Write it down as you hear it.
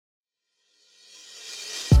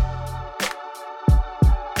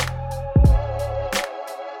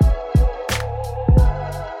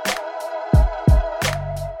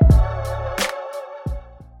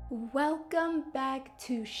Welcome back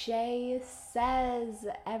to Shay Says,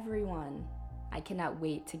 everyone. I cannot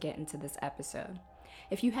wait to get into this episode.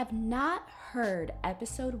 If you have not heard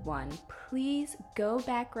episode 1, please go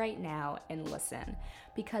back right now and listen,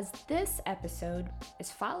 because this episode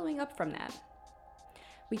is following up from that.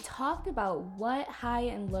 We talked about what high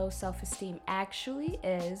and low self-esteem actually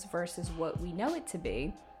is versus what we know it to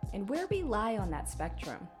be, and where we lie on that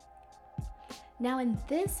spectrum. Now in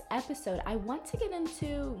this episode, I want to get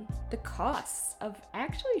into the costs of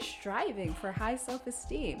actually striving for high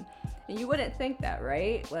self-esteem. And you wouldn't think that,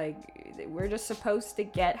 right? Like, we're just supposed to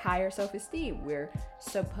get higher self-esteem. We're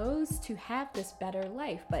supposed to have this better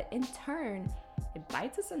life, but in turn, it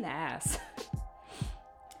bites us in the ass.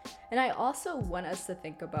 And I also want us to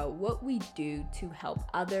think about what we do to help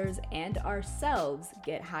others and ourselves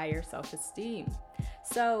get higher self-esteem.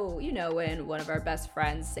 So, when one of our best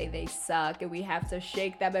friends say they suck and we have to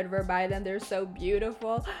shake them and remind them they're so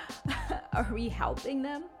beautiful, are we helping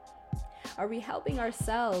them? Are we helping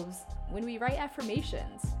ourselves when we write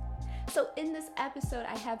affirmations? So in this episode,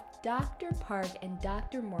 I have Dr. Park and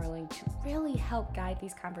Dr. Morling to really help guide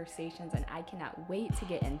these conversations, and I cannot wait to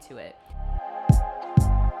get into it.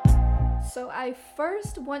 So I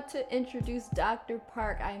first want to introduce Dr.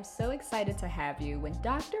 Park. I am so excited to have you. When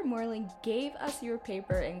Dr. Morling gave us your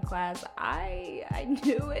paper in class, I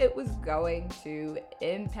knew it was going to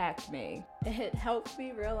impact me. It helped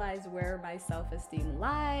me realize where my self-esteem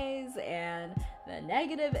lies and the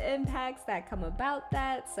negative impacts that come about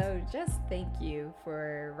that. So just thank you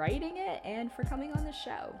for writing it and for coming on the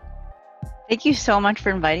show. Thank you so much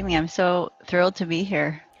for inviting me. I'm so thrilled to be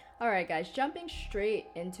here. All right, guys, jumping straight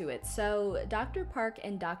into it. So Dr. Park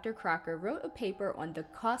and Dr. Crocker wrote a paper on the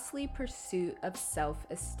costly pursuit of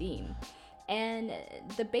self-esteem. And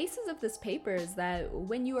the basis of this paper is that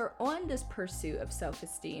when you are on this pursuit of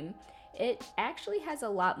self-esteem, it actually has a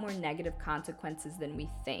lot more negative consequences than we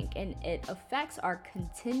think, and it affects our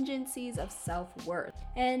contingencies of self-worth.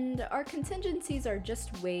 And our contingencies are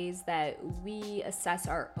just ways that we assess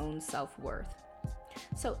our own self-worth.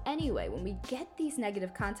 So anyway, when we get these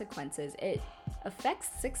negative consequences, it affects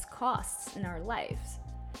 6 costs in our lives.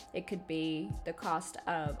 It could be the cost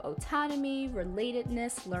of autonomy,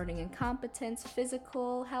 relatedness, learning and competence,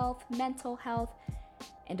 physical health, mental health,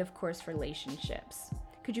 and of course, relationships.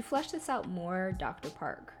 Could you flesh this out more, Dr.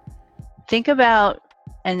 Park? Think about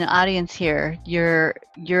an audience here,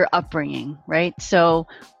 your upbringing, right? So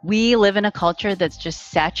we live in a culture that's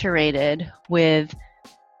just saturated with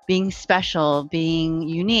being special, being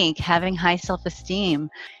unique, having high self-esteem.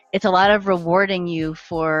 It's a lot of rewarding you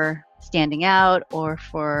for standing out or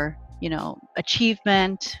for,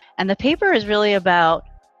 achievement. And the paper is really about,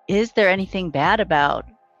 is there anything bad about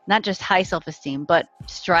not just high self-esteem, but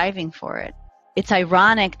striving for it? It's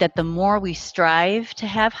ironic that the more we strive to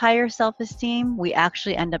have higher self-esteem, we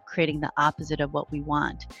actually end up creating the opposite of what we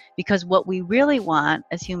want. Because what we really want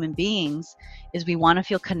as human beings is we want to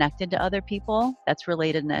feel connected to other people. That's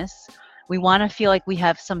relatedness. We want to feel like we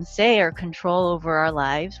have some say or control over our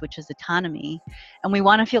lives, which is autonomy. And we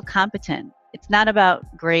want to feel competent. It's not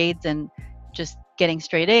about grades and just getting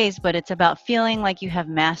straight A's, but it's about feeling like you have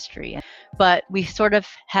mastery. But we sort of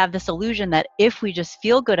have this illusion that if we just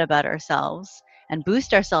feel good about ourselves and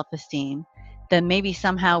boost our self-esteem, then maybe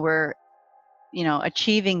somehow we're,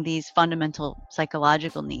 achieving these fundamental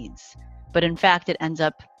psychological needs. But in fact, it ends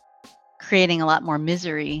up creating a lot more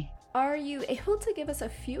misery. Are you able to give us a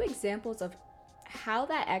few examples of how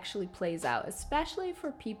that actually plays out, especially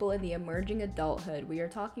for people in the emerging adulthood? We are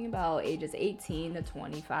talking about ages 18 to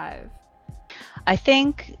 25. I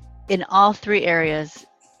think in all 3 areas,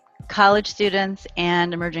 college students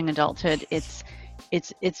and emerging adulthood, it's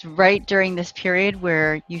right during this period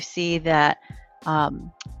where you see that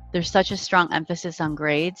there's such a strong emphasis on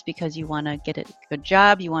grades because you want to get a good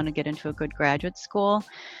job, you want to get into a good graduate school.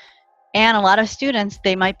 And a lot of students,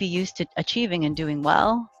 they might be used to achieving and doing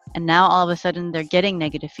well, and now all of a sudden they're getting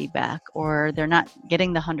negative feedback, or they're not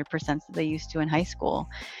getting the 100% that they used to in high school.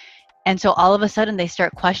 And so all of a sudden they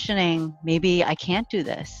start questioning, maybe I can't do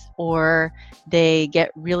this, or they get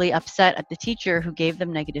really upset at the teacher who gave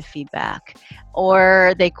them negative feedback,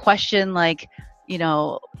 or they question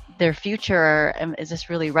their future, is this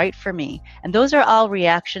really right for me? And those are all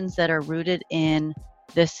reactions that are rooted in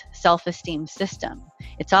this self-esteem system.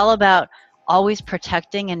 It's all about always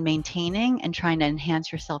protecting and maintaining and trying to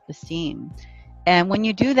enhance your self-esteem. And when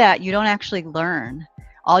you do that, you don't actually learn.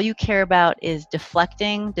 All you care about is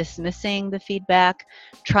deflecting, dismissing the feedback,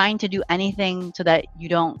 trying to do anything so that you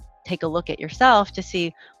don't take a look at yourself to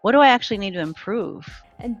see, what do I actually need to improve?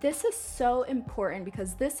 And this is so important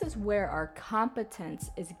because this is where our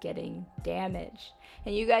competence is getting damaged.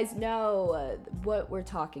 And you guys know what we're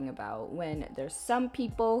talking about when there's some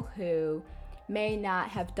people who may not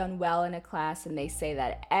have done well in a class and they say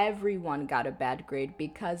that everyone got a bad grade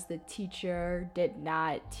because the teacher did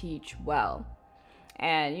not teach well.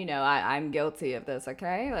 And, I'm guilty of this,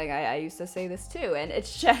 okay? Like, I used to say this too. And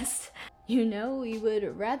it's just, we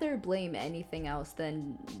would rather blame anything else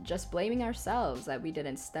than just blaming ourselves that we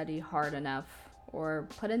didn't study hard enough or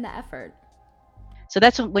put in the effort. So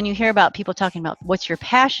that's when you hear about people talking about what's your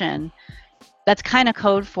passion, that's kind of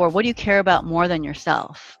code for what do you care about more than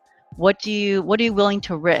yourself? What are you willing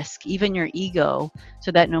to risk, even your ego, so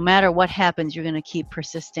that no matter what happens, you're going to keep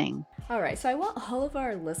persisting? All right, so I want all of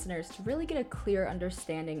our listeners to really get a clear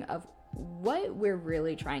understanding of what we're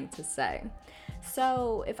really trying to say.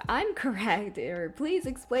 So if I'm correct, or please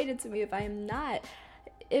explain it to me if I am not,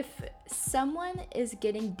 if someone is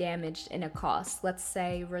getting damaged in a course, let's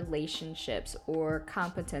say relationships or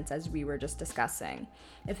competence, as we were just discussing,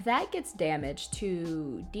 if that gets damaged,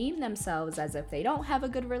 to deem themselves as if they don't have a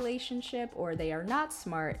good relationship or they are not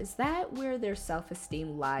smart, is that where their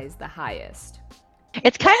self-esteem lies the highest?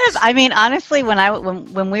 It's kind of, honestly,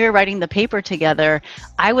 when we were writing the paper together,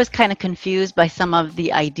 I was kind of confused by some of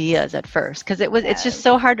the ideas at first, because it's just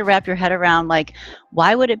so hard to wrap your head around, like,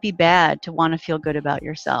 why would it be bad to want to feel good about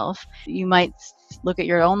yourself? You might look at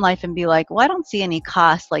your own life and be like, well, I don't see any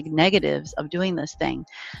cost, like negatives of doing this thing.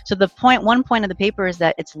 So one point of the paper is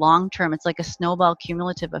that it's long-term. It's like a snowball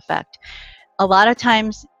cumulative effect. A lot of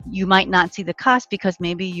times you might not see the cost because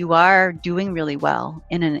maybe you are doing really well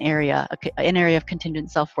in an area of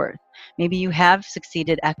contingent self-worth. Maybe you have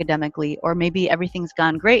succeeded academically, or maybe everything's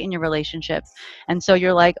gone great in your relationship. And so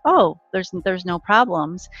you're like, oh, there's no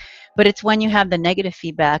problems. But it's when you have the negative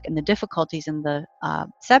feedback and the difficulties and the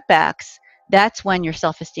setbacks, that's when your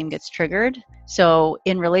self-esteem gets triggered. So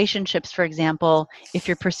in relationships, for example, if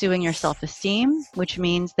you're pursuing your self-esteem, which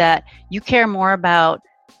means that you care more about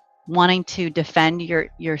wanting to defend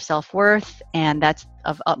your self-worth, and that's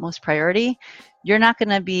of utmost priority, you're not going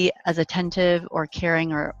to be as attentive or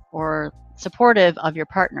caring or supportive of your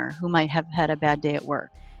partner who might have had a bad day at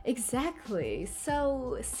work. Exactly.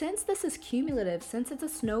 So since this is cumulative, since it's a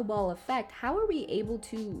snowball effect, how are we able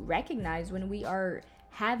to recognize when we are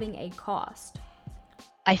having a cost?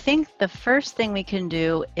 I think the first thing we can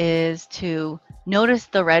do is to notice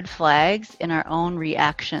the red flags in our own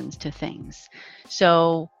reactions to things.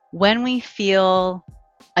 So when we feel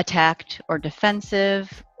attacked or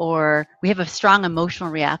defensive, or we have a strong emotional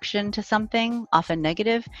reaction to something, often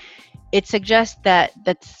negative, it suggests that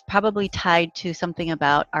that's probably tied to something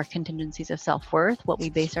about our contingencies of self-worth, what we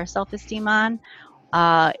base our self-esteem on.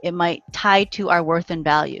 It might tie to our worth and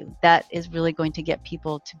value. That is really going to get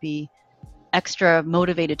people to be extra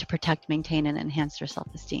motivated to protect, maintain, and enhance their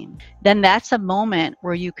self-esteem. Then that's a moment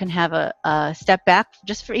where you can have a step back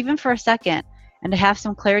even for a second, and to have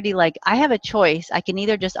some clarity, like, I have a choice. I can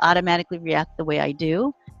either just automatically react the way I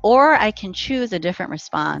do, or I can choose a different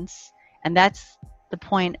response. And that's the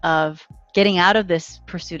point of getting out of this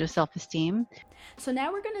pursuit of self-esteem. So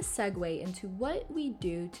now we're going to segue into what we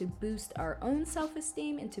do to boost our own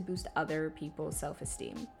self-esteem and to boost other people's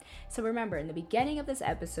self-esteem. So remember, in the beginning of this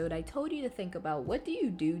episode, I told you to think about what do you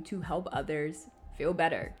do to help others feel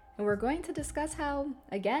better. And we're going to discuss how,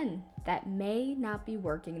 again, that may not be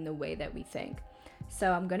working in the way that we think.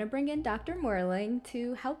 So I'm going to bring in Dr. Morling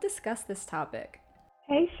to help discuss this topic.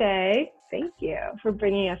 Hey, Shay. Thank you for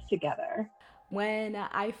bringing us together. When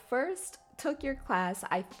I first took your class,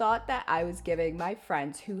 I thought that I was giving my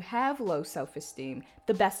friends who have low self-esteem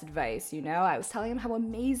the best advice, I was telling them how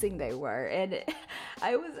amazing they were, and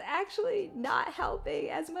I was actually not helping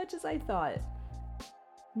as much as I thought.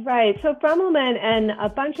 Right. So Brummelman and a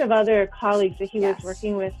bunch of other colleagues that he was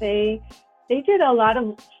working with, they did a lot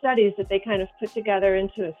of studies that they kind of put together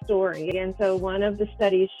into a story. And so one of the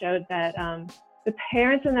studies showed that the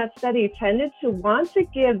parents in that study tended to want to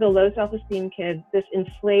give the low self-esteem kids this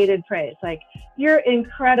inflated praise, like, you're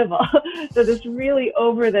incredible. So this really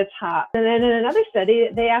over the top. And then in another study,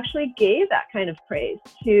 they actually gave that kind of praise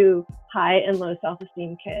to high and low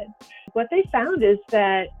self-esteem kids. What they found is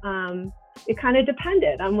that it kind of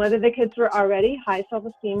depended on whether the kids were already high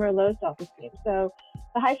self-esteem or low self-esteem. So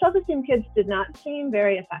the high self-esteem kids did not seem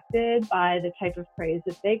very affected by the type of praise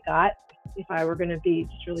that they got, if I were going to be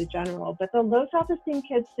just really general. But the low self-esteem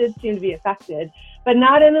kids did seem to be affected, but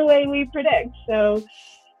not in the way we predict. So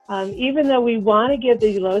even though we want to give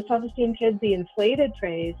the low self-esteem kids the inflated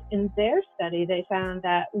praise, in their study, they found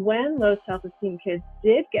that when low self-esteem kids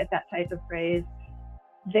did get that type of praise,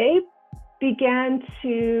 they began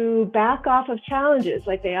to back off of challenges.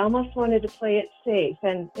 Like they almost wanted to play it safe.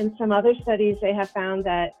 And in some other studies, they have found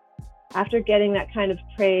that after getting that kind of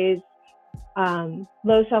praise,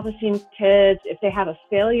 low self-esteem kids, if they have a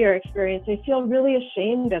failure experience, they feel really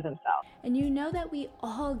ashamed of themselves. And you know that we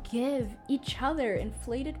all give each other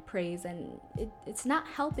inflated praise, and it's not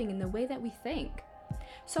helping in the way that we think.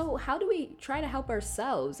 So how do we try to help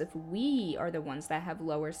ourselves if we are the ones that have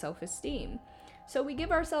lower self-esteem? So we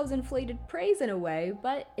give ourselves inflated praise in a way,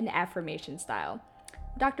 but in affirmation style.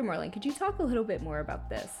 Dr. Moreland, could you talk a little bit more about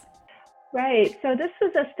this? Right. So this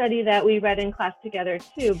was a study that we read in class together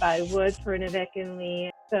too by Wood, Pernovic, and Lee.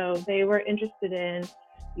 So they were interested in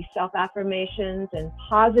these self-affirmations and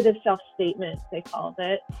positive self-statements, they called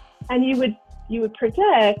it. And you would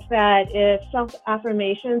predict that if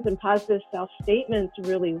self-affirmations and positive self-statements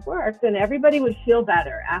really worked, then everybody would feel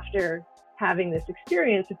better after having this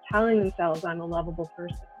experience of telling themselves, I'm a lovable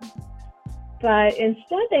person. But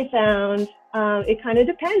instead they found it kind of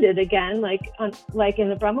depended, again, like in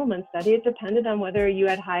the Brummelman study, it depended on whether you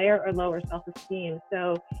had higher or lower self-esteem.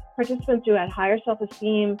 So participants who had higher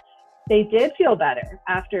self-esteem, they did feel better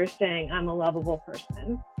after saying, I'm a lovable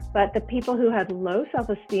person. But the people who had low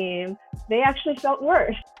self-esteem, they actually felt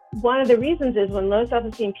worse. One of the reasons is when low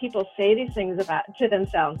self-esteem people say these things to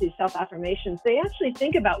themselves, these self-affirmations, they actually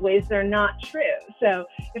think about ways they're not true. So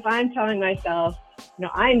if I'm telling myself,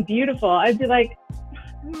 I'm beautiful, I'd be like,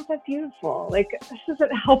 I'm not that beautiful. Like, this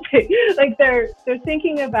isn't helping. Like they're not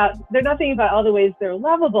thinking about all the ways they're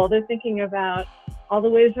lovable. They're thinking about all the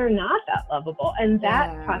ways they're not that lovable. And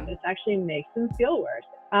that process actually makes them feel worse.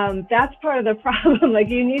 That's part of the problem. Like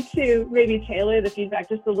you need to maybe tailor the feedback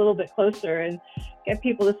just a little bit closer and get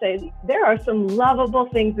people to say, there are some lovable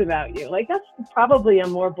things about you. Like that's probably a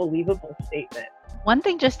more believable statement. One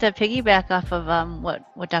thing just to piggyback off of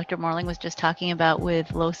what Dr. Moreland was just talking about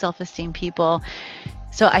with low self-esteem people.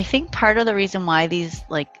 So I think part of the reason why these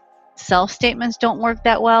like self-statements don't work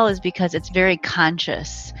that well is because it's very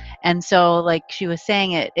conscious. And so like she was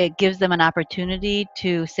saying, it gives them an opportunity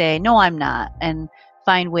to say, no, I'm not, and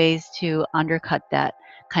find ways to undercut that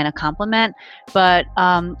kind of compliment. But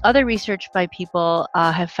other research by people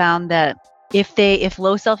have found that if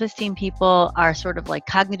low self-esteem people are sort of like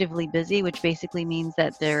cognitively busy, which basically means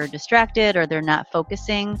that they're distracted or they're not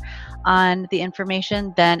focusing on the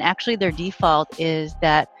information, then actually their default is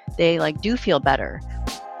that they like do feel better.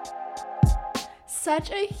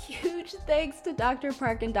 Such a huge thanks to Dr.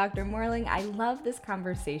 Park and Dr. Moreland. I love this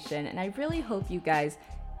conversation, and I really hope you guys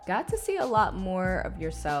got to see a lot more of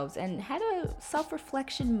yourselves and had a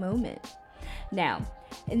self-reflection moment. Now,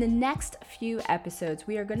 in the next few episodes,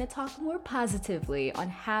 we are going to talk more positively on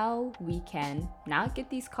how we can not get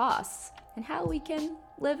these costs and how we can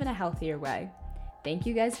live in a healthier way. Thank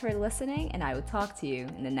you guys for listening, and I will talk to you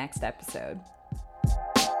in the next episode.